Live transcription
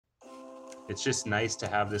it's just nice to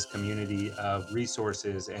have this community of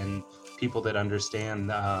resources and people that understand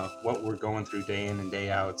what we're going through day in and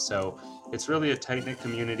day out. So it's really a tight-knit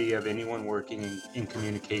community of anyone working in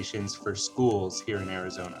communications for schools here in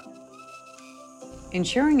Arizona.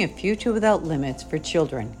 Ensuring a future without limits for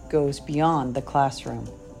children goes beyond the classroom.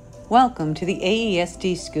 Welcome to the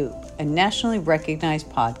AESD Scoop, a nationally recognized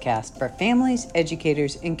podcast for families,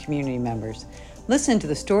 educators, and community members. Listen to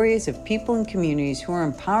the stories of people and communities who are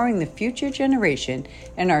empowering the future generation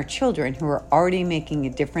and our children who are already making a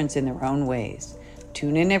difference in their own ways.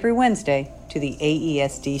 Tune in every Wednesday to the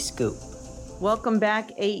AESD Scoop. Welcome back,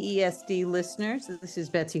 AESD listeners. This is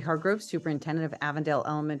Betsy Hargrove, Superintendent of Avondale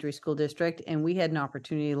Elementary School District, and we had an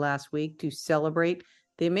opportunity last week to celebrate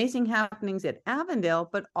the amazing happenings at Avondale,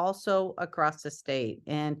 but also across the state.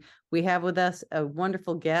 And we have with us a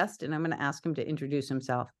wonderful guest, and I'm going to ask him to introduce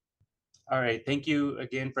himself. All right, thank you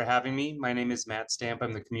again for having me. My name is Matt Stamp.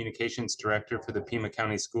 I'm the Communications Director for the Pima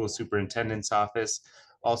County School Superintendent's Office.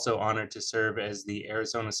 Also honored to serve as the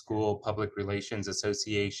Arizona School Public Relations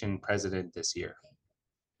Association President this year.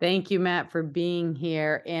 Thank you, Matt, for being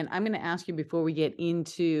here. And I'm going to ask you before we get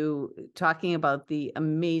into talking about the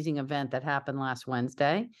amazing event that happened last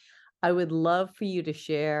Wednesday, I would love for you to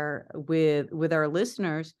share with our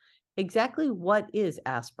listeners exactly what is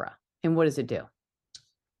ASPRA and what does it do?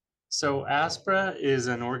 So ASPRA is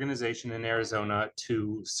an organization in Arizona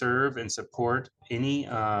to serve and support any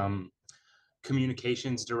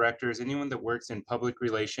communications directors, anyone that works in public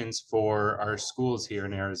relations for our schools here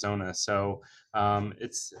in Arizona. So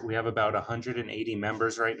we have about 180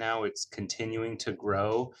 members right now. It's continuing to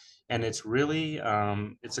grow, and it's really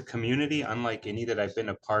it's a community unlike any that I've been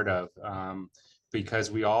a part of.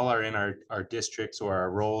 Because we all are in our districts or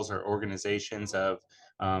our roles or organizations of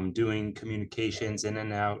doing communications in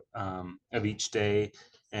and out of each day,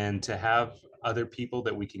 and to have other people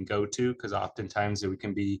that we can go to, because oftentimes we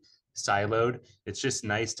can be siloed. It's just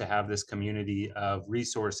nice to have this community of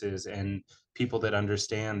resources and people that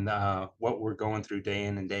understand what we're going through day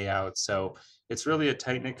in and day out. So it's really a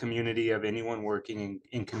tight-knit community of anyone working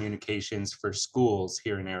in communications for schools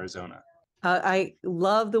here in Arizona. I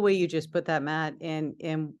love the way you just put that, Matt. And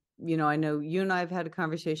you know, I know you and I have had a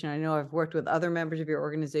conversation. I know I've worked with other members of your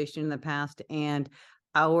organization in the past, and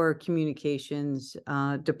our communications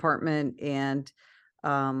department and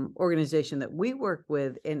organization that we work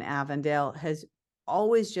with in Avondale has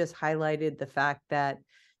always just highlighted the fact that,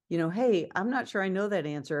 you know, hey, I'm not sure I know that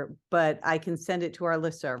answer, but I can send it to our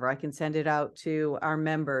listserv, or I can send it out to our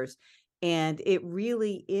members. And it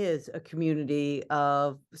really is a community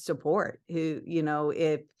of support who, you know,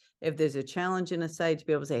 if there's a challenge in a site, to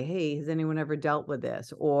be able to say, hey, has anyone ever dealt with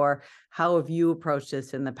this? Or how have you approached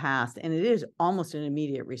this in the past? And it is almost an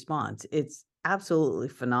immediate response. It's absolutely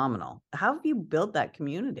phenomenal. How have you built that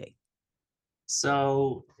community?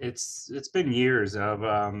 So it's been years of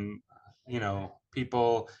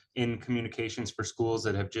people in communications for schools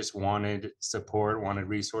that have just wanted support, wanted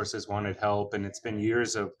resources, wanted help, and it's been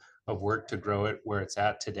years of work to grow it where it's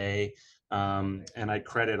at today. And I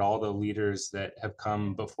credit all the leaders that have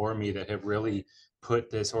come before me that have really put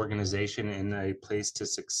this organization in a place to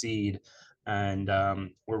succeed. And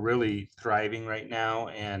we're really thriving right now,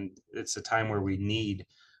 and it's a time where we need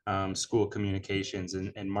school communications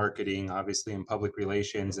and marketing, obviously, and public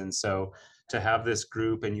relations. And so to have this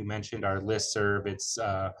group, and you mentioned our listserv,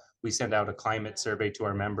 we send out a climate survey to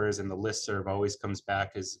our members, and the listserv always comes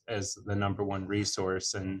back as the number one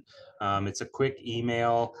resource. And it's a quick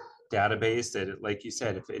email database that, like you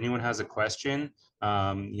said, if anyone has a question,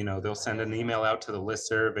 they'll send an email out to the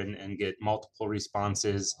listserv and get multiple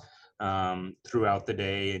responses throughout the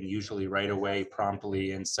day, and usually right away,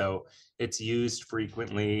 promptly. And so it's used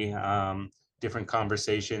frequently. Different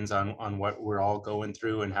conversations on what we're all going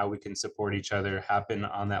through and how we can support each other happen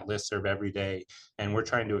on that listserv every day. And we're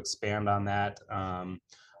trying to expand on that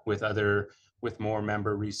with more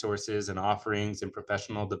member resources and offerings and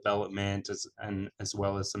professional development, as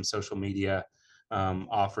well as some social media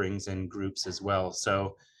offerings and groups as well.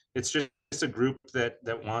 So it's just a group that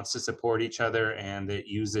wants to support each other, and that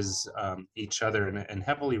uses each other and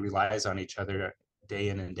heavily relies on each other day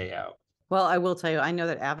in and day out. Well, I will tell you, I know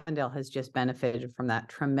that Avondale has just benefited from that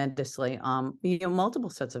tremendously. Multiple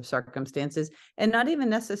sets of circumstances, and not even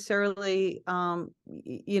necessarily,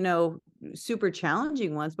 super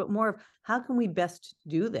challenging ones, but more of how can we best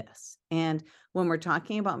do this? And when we're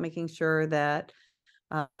talking about making sure that,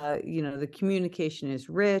 the communication is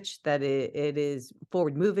rich, that it is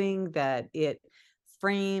forward moving, that it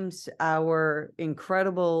frames our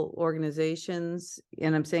incredible organizations,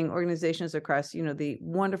 and I'm saying organizations across, the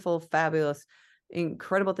wonderful, fabulous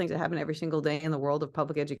incredible things that happen every single day in the world of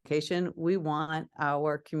public education. We want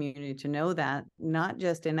our community to know that, not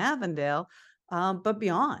just in Avondale, but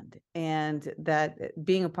beyond. And that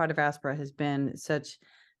being a part of ASPRA has been such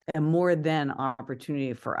a more than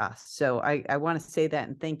opportunity for us. So I want to say that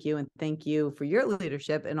and thank you for your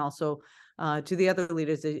leadership, and also to the other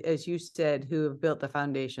leaders, as you said, who have built the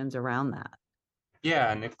foundations around that.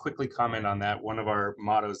 Yeah, and to quickly comment on that, one of our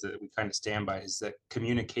mottos that we kind of stand by is that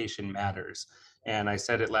communication matters. And I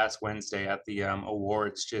said it last Wednesday at the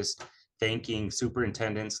awards, just thanking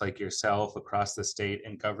superintendents like yourself across the state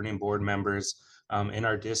and governing board members in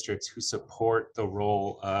our districts who support the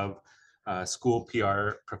role of school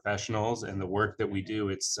PR professionals and the work that we do.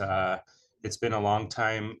 It's been a long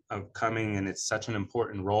time of coming, and it's such an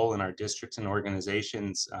important role in our districts and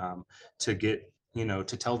organizations to get, to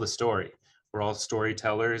tell the story. We're all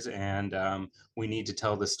storytellers, and we need to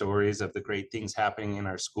tell the stories of the great things happening in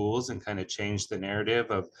our schools and kind of change the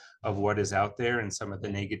narrative of what is out there and some of the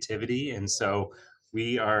negativity. And so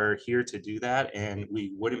we are here to do that, and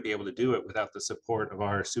we wouldn't be able to do it without the support of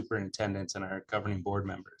our superintendents and our governing board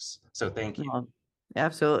members. So thank you. Well,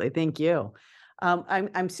 absolutely. Thank you. I'm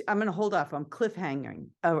going to hold off on cliffhanging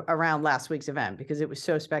around last week's event because it was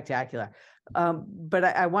so spectacular. But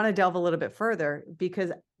I want to delve a little bit further,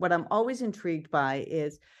 because what I'm always intrigued by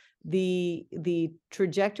is the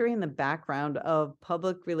trajectory and the background of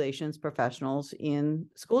public relations professionals in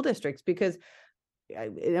school districts. Because I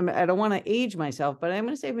don't want to age myself, but I'm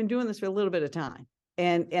going to say I've been doing this for a little bit of time.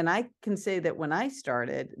 And I can say that when I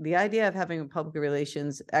started, the idea of having a public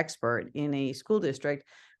relations expert in a school district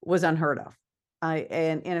was unheard of.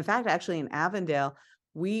 And in fact, actually in Avondale,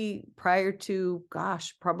 we, prior to,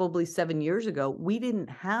 probably 7 years ago, we didn't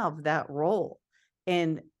have that role.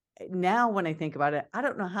 And now when I think about it, I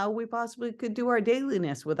don't know how we possibly could do our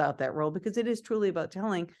dailiness without that role, because it is truly about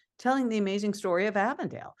telling the amazing story of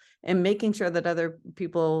Avondale and making sure that other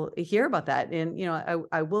people hear about that. And,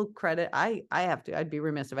 I will credit, I'd be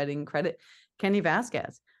remiss if I didn't credit Kenny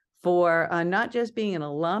Vasquez for not just being an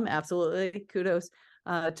alum, absolutely kudos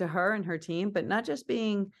to her and her team, but not just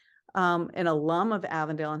being an alum of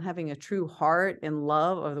Avondale and having a true heart and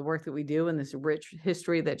love of the work that we do and this rich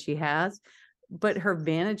history that she has, but her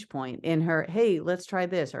vantage point in her, hey, let's try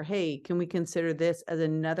this, or hey, can we consider this as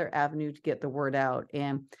another avenue to get the word out?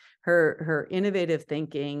 And her innovative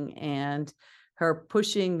thinking and her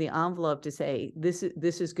pushing the envelope to say, this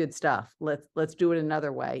is good stuff. Let's do it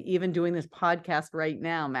another way. Even doing this podcast right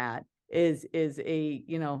now, Matt, is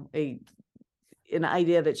an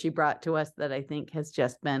idea that she brought to us that I think has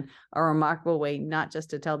just been a remarkable way, not just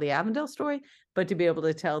to tell the Avondale story, but to be able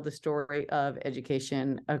to tell the story of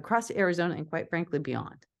education across Arizona and, quite frankly,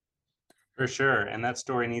 beyond. For sure. And that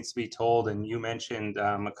story needs to be told. And you mentioned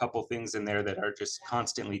a couple things in there that are just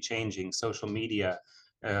constantly changing. Social media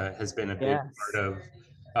has been a big part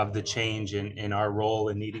of the change in our role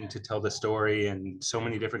in needing to tell the story. And so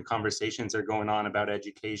many different conversations are going on about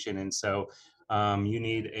education. And so you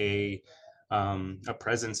need a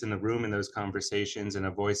presence in the room in those conversations and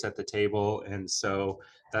a voice at the table. And so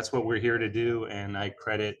that's what we're here to do. And I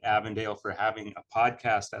credit Avondale for having a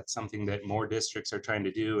podcast. That's something that more districts are trying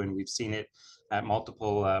to do. And we've seen it at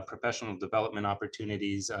multiple professional development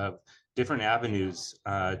opportunities of different avenues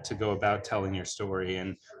to go about telling your story.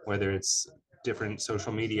 And whether it's different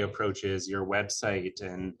social media approaches, your website,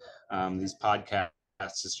 and these podcasts,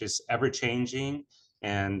 it's just ever changing.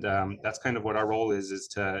 And that's kind of what our role is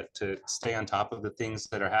to stay on top of the things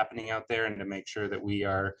that are happening out there and to make sure that we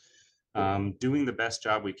are doing the best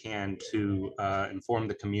job we can to inform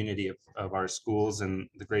the community of our schools and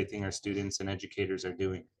the great thing our students and educators are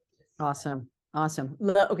doing. Awesome.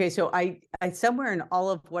 Okay, so I somewhere in all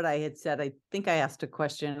of what I had said, I think I asked a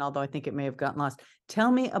question, although I think it may have gotten lost.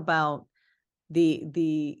 Tell me about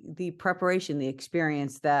the preparation, the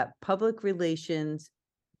experience that public relations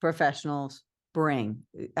professionals bring.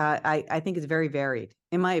 I think it's very varied,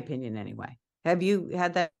 in my opinion, anyway. Have you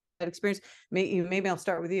had that experience? Maybe I'll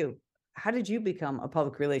start with you. How did you become a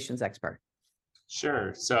public relations expert?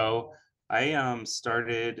 Sure. So I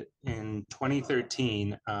started in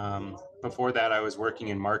 2013. Before that, I was working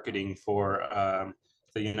in marketing for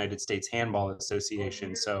the United States Handball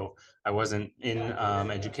Association. So I wasn't in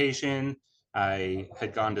education. I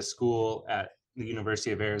had gone to school at the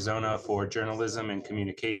University of Arizona for journalism and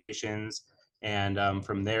communications. And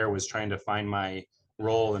from there was trying to find my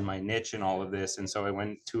role and my niche in all of this. And so I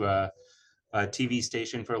went to a TV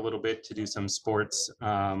station for a little bit to do some sports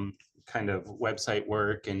kind of website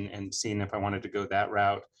work and seeing if I wanted to go that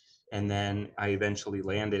route. And then I eventually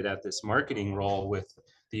landed at this marketing role with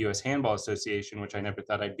the U.S. Handball Association, which I never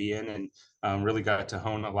thought I'd be in, and really got to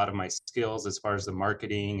hone a lot of my skills as far as the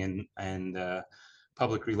marketing and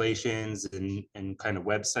public relations and kind of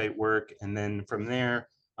website work. And then from there,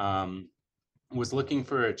 um, was looking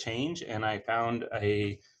for a change, and I found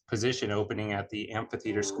a position opening at the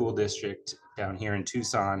Amphitheater School District down here in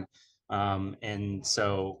Tucson. And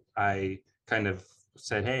so I kind of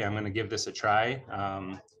said, hey, I'm going to give this a try.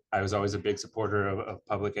 I was always a big supporter of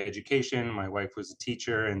public education. My wife was a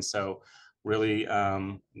teacher, and so really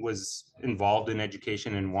was involved in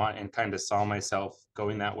education and kind of saw myself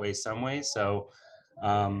going that way some way. So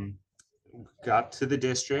um, got to the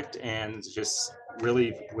district and just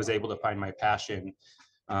really was able to find my passion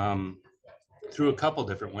um, through a couple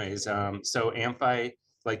different ways. So Amphi,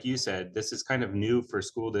 like you said, this is kind of new for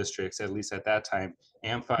school districts, at least at that time.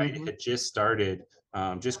 Amphi Mhm. had just started,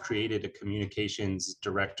 just created a communications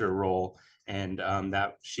director role. And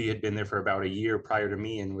that she had been there for about a year prior to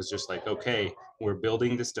me and was just like, okay, we're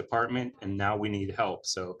building this department and now we need help.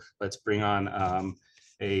 So let's bring on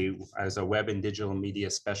as a web and digital media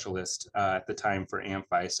specialist at the time for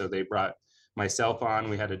Amphi. So they brought myself on.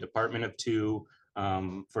 We had a department of two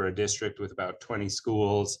for a district with about 20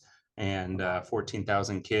 schools and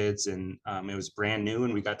 14,000 kids. And it was brand new,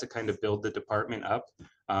 and we got to kind of build the department up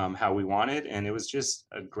how we wanted. And it was just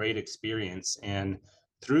a great experience. And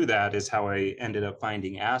through that is how I ended up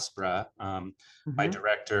finding Aspra. My Mhm.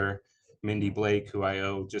 director, Mindy Blake, who I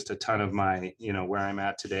owe just a ton of my, where I'm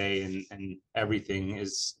at today and everything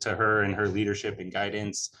is to her and her leadership and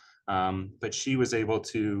guidance. But she was able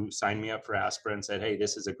to sign me up for Aspra and said, hey,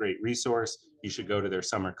 this is a great resource. You should go to their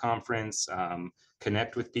summer conference,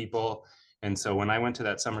 connect with people. And so when I went to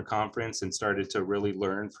that summer conference and started to really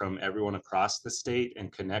learn from everyone across the state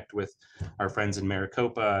and connect with our friends in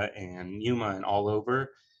Maricopa and Yuma and all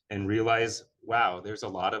over, and realize, wow, there's a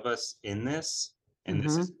lot of us in this, and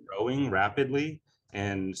this is Mhm. growing rapidly,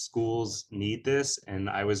 and schools need this. And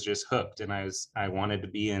I was just hooked, and I wanted to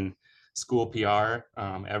be in school PR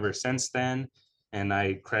ever since then. And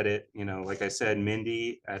I credit, like I said,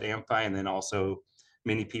 Mindy at Amphi, and then also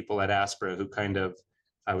many people at Aspra who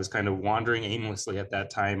I was kind of wandering aimlessly at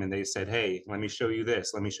that time. And they said, hey, let me show you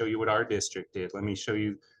this. Let me show you what our district did. Let me show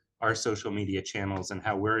you our social media channels and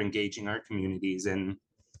how we're engaging our communities. And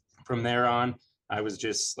from there on, I was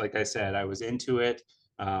just, like I said, I was into it,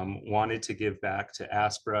 wanted to give back to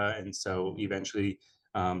Aspra. And so eventually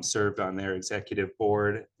served on their executive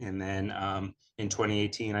board. And then in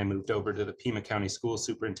 2018, I moved over to the Pima County School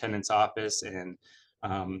Superintendent's office. And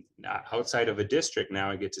outside of a district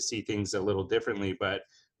now, I get to see things a little differently, but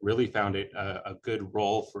really found it a good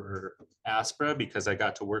role for Aspra because I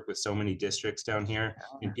got to work with so many districts down here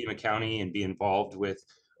in Pima County and be involved with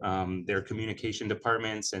their communication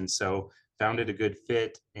departments. And so found it a good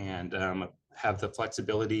fit and have the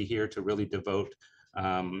flexibility here to really devote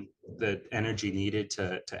the energy needed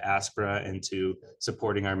to Aspra and to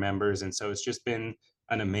supporting our members. And so it's just been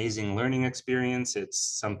an amazing learning experience. It's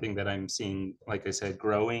something that I'm seeing, like I said,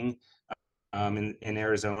 growing in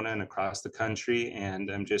Arizona and across the country. And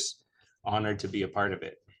I'm just honored to be a part of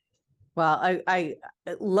it. Well, I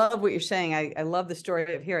love what you're saying. I love the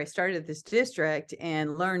story of here. I started at this district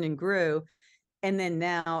and learned and grew. And then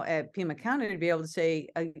now at Pima County to be able to say,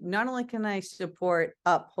 not only can I support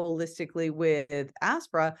up holistically with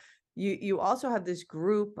Aspra, you also have this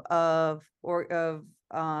group of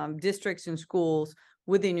districts and schools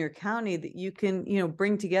within your county that you can,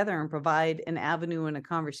 bring together and provide an avenue and a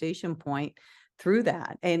conversation point through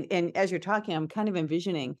that. And as you're talking, I'm kind of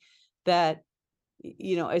envisioning that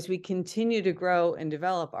as we continue to grow and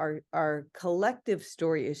develop, our collective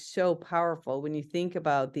story is so powerful when you think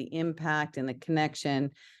about the impact and the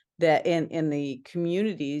connection that in the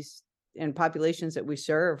communities and populations that we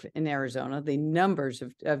serve in Arizona, the numbers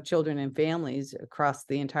of children and families across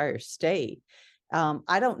the entire state.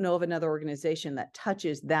 I don't know of another organization that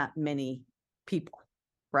touches that many people,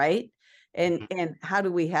 right? And how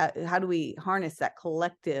do we harness that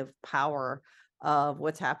collective power of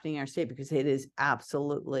what's happening in our state, because it is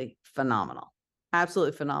absolutely phenomenal.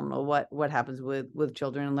 Absolutely phenomenal what happens with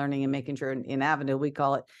children and learning and making sure in Avenue, we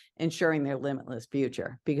call it ensuring their limitless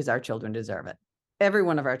future, because our children deserve it. Every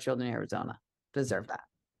one of our children in Arizona deserve that.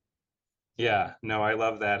 Yeah, no, I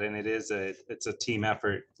love that. And it's a team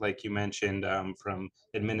effort, like you mentioned, from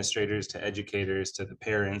administrators to educators to the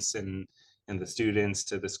parents and the students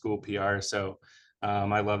to the school PR. So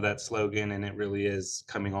I love that slogan, and it really is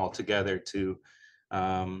coming all together to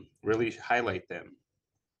really highlight them.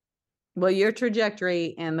 Well, your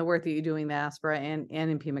trajectory and the work that you're doing, the Aspera and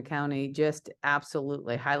in Pima County just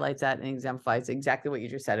absolutely highlights that and exemplifies exactly what you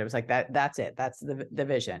just said. It was like that's it. That's the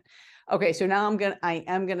vision. Okay, so now I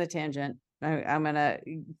am gonna tangent. I'm gonna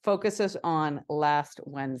focus us on last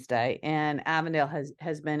Wednesday. And Avondale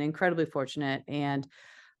has been incredibly fortunate and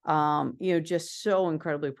just so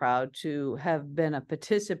incredibly proud to have been a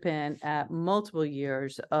participant at multiple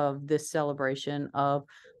years of this celebration of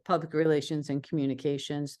public relations and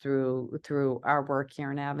communications through our work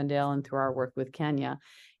here in Avondale and through our work with Kenya.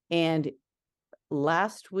 And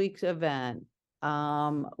last week's event,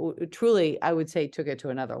 truly, I would say took it to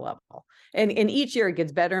another level. And each year it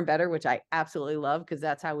gets better and better, which I absolutely love because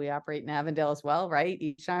that's how we operate in Avondale as well, right?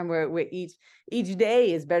 Each time we're each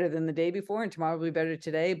day is better than the day before, and tomorrow will be better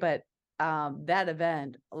today. But that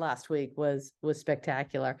event last week was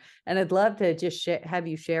spectacular, and I'd love to just have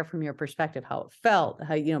you share from your perspective how it felt,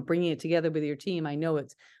 how bringing it together with your team. I know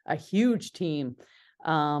it's a huge team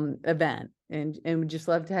event, and would just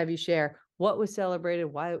love to have you share what was celebrated,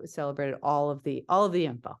 why it was celebrated, all of the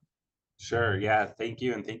info. Sure. Yeah. Thank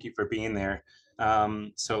you. And thank you for being there.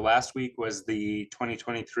 So last week was the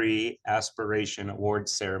 2023 Aspiration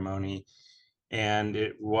Awards ceremony, and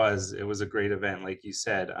it was a great event, like you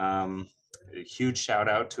said. A huge shout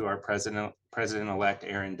out to our president-elect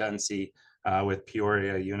Erin Duncy with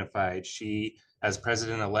Peoria Unified. She, as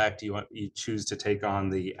president-elect, you choose to take on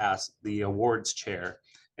the awards chair,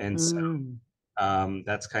 and so Mm.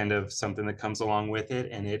 that's kind of something that comes along with it,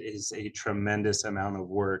 and it is a tremendous amount of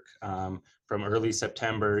work. From early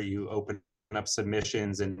September, you open up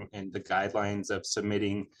submissions and the guidelines of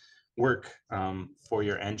submitting work for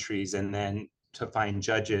your entries, and then to find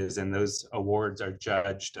judges, and those awards are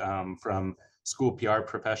judged from school PR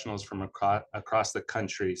professionals from across the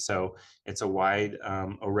country. So it's a wide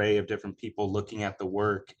array of different people looking at the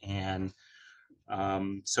work, and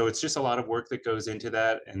so it's just a lot of work that goes into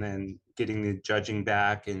that, and then getting the judging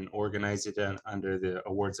back and organize it under the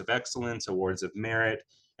awards of excellence, awards of merit,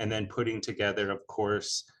 and then putting together, of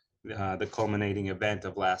course, the culminating event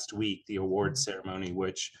of last week, the awards ceremony,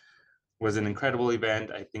 which was an incredible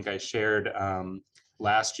event. I think I shared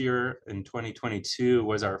last year in 2022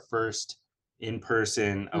 was our first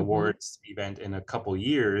in-person Mhm. awards event in a couple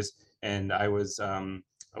years, and I was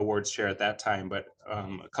awards chair at that time. But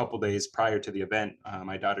a couple days prior to the event,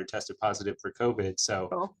 my daughter tested positive for COVID, so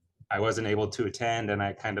Cool. I wasn't able to attend, and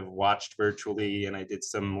I kind of watched virtually, and I did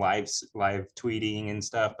some live tweeting and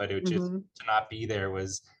stuff. But it just Mhm. to not be there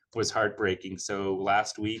was heartbreaking. So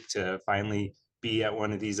last week to finally be at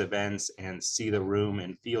one of these events and see the room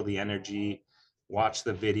and feel the energy, watch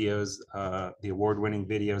the videos, the award-winning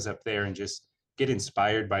videos up there, and just get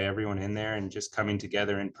inspired by everyone in there and just coming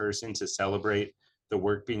together in person to celebrate the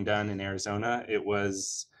work being done in Arizona. It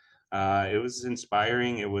was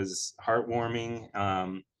inspiring. It was heartwarming.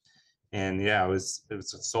 And yeah, it was a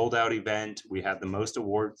sold out event. We had the most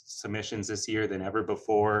award submissions this year than ever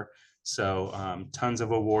before. So tons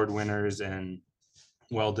of award winners and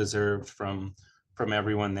well deserved from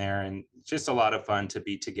everyone there, and just a lot of fun to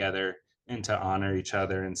be together and to honor each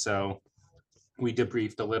other. And so we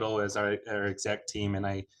debriefed a little as our exec team, and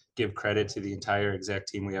I give credit to the entire exec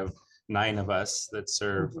team. We have 9 of us that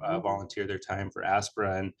serve Mhm. volunteer their time for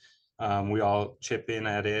Aspera, and we all chip in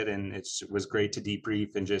at it, and it was great to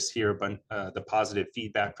debrief and just hear the positive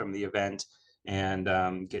feedback from the event,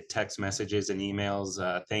 and get text messages and emails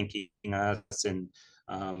thanking us,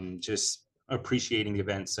 and just appreciating the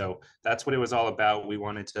event. So that's what it was all about. We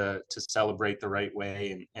wanted to celebrate the right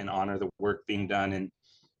way and honor the work being done, and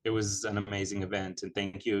it was an amazing event. And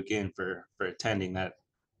thank you again for attending. That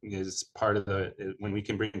is part of when we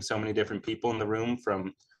can bring so many different people in the room,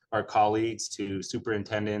 from our colleagues to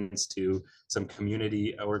superintendents to some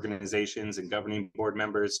community organizations and governing board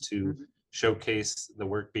members to Mhm. showcase the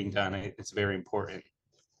work being done. It's very important.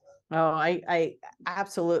 Oh, I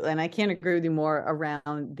absolutely, and I can't agree with you more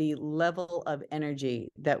around the level of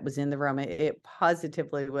energy that was in the room. It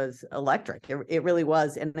positively was electric. It really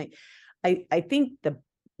was, and I think the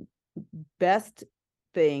best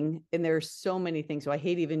thing, and there's so many things, so I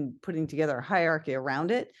hate even putting together a hierarchy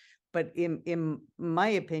around it, but in my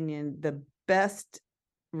opinion, the best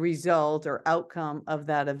result or outcome of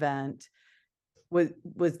that event was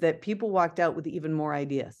that people walked out with even more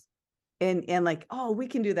ideas. And like, oh, we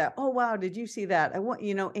can do that. Oh, wow, did you see that? I want,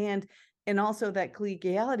 and also that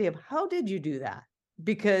collegiality of how did you do that?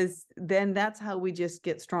 Because then that's how we just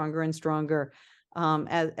get stronger and stronger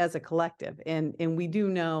as a collective. And we do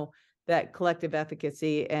know that collective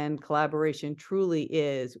efficacy and collaboration truly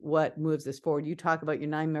is what moves us forward. You talk about your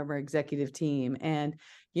 9-member executive team, and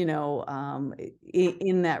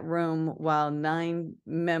in that room, while 9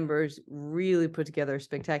 members really put together a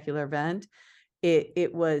spectacular event,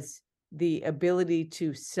 it was the ability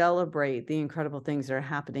to celebrate the incredible things that are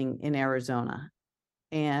happening in Arizona.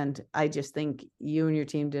 And I just think you and your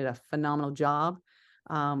team did a phenomenal job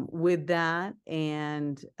with that.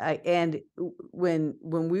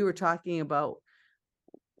 When we were talking about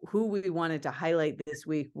who we wanted to highlight this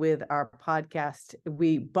week with our podcast,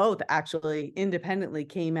 we both actually independently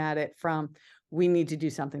came at it from, we need to do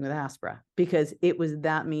something with Aspra, because it was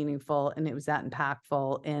that meaningful and it was that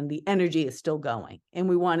impactful, and the energy is still going. And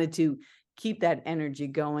we wanted to keep that energy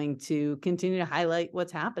going to continue to highlight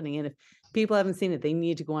what's happening. And if people haven't seen it, they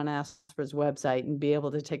need to go on Aspra's website and be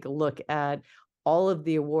able to take a look at all of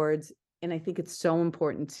the awards. And I think it's so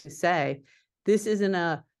important to say, this isn't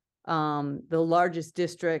the largest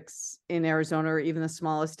districts in Arizona or even the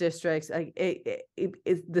smallest districts. The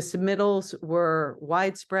submittals were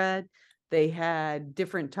widespread. They had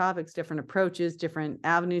different topics, different approaches, different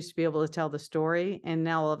avenues to be able to tell the story. And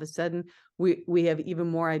now all of a sudden we have even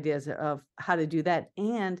more ideas of how to do that,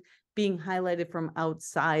 and being highlighted from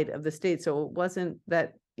outside of the state. So it wasn't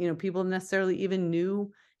that, people necessarily even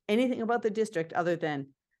knew anything about the district other than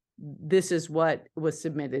this is what was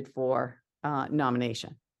submitted for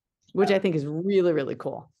nomination, which I think is really, really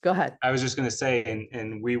cool. Go ahead. I was just going to say,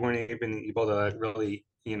 and we weren't even able to really,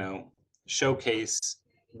 showcase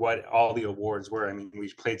what all the awards were. I mean,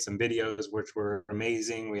 we played some videos, which were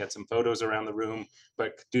amazing. We had some photos around the room,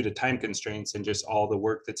 but due to time constraints and just all the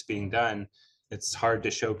work that's being done, it's hard to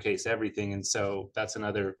showcase everything. And so that's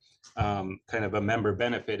another kind of a member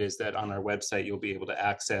benefit, is that on our website, you'll be able to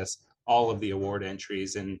access all of the award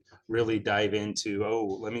entries and really dive into, oh,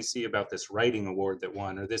 let me see about this writing award that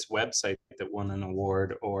won, or this website that won an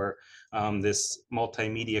award, or this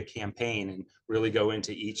multimedia campaign, and really go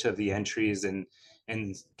into each of the entries and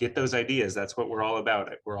get those ideas. That's what we're all about.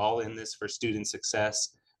 We're all in this for student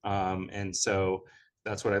success. And so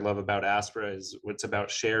that's what I love about Aspra, is it's about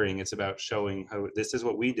sharing. It's about showing how this is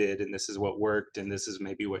what we did, and this is what worked, and this is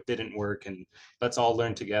maybe what didn't work. And let's all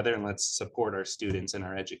learn together, and let's support our students and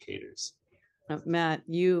our educators. Matt,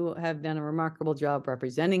 you have done a remarkable job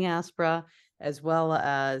representing Aspra, as well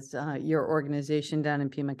as your organization down in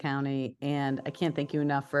Pima County. And I can't thank you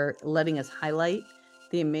enough for letting us highlight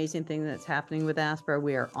the amazing thing that's happening with Aspra.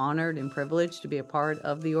 We are honored and privileged to be a part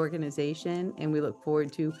of the organization, and we look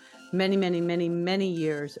forward to many, many, many, many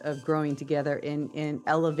years of growing together in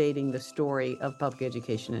elevating the story of public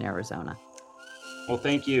education in Arizona. Well,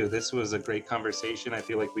 thank you. This was a great conversation. I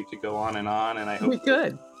feel like we could go on, and I hope we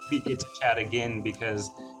could. We get to chat again, because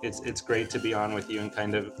it's great to be on with you and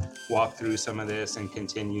kind of walk through some of this and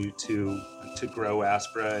continue to grow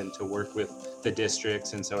Aspra and to work with the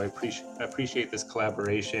districts. And so I appreciate this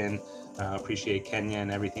collaboration. Appreciate Kenya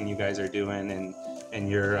and everything you guys are doing, and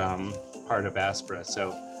you're part of Aspra.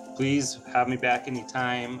 So please have me back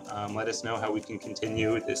anytime. Let us know how we can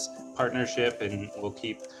continue this partnership, and we'll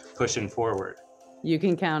keep pushing forward. You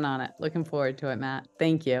can count on it. Looking forward to it, Matt.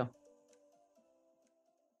 Thank you.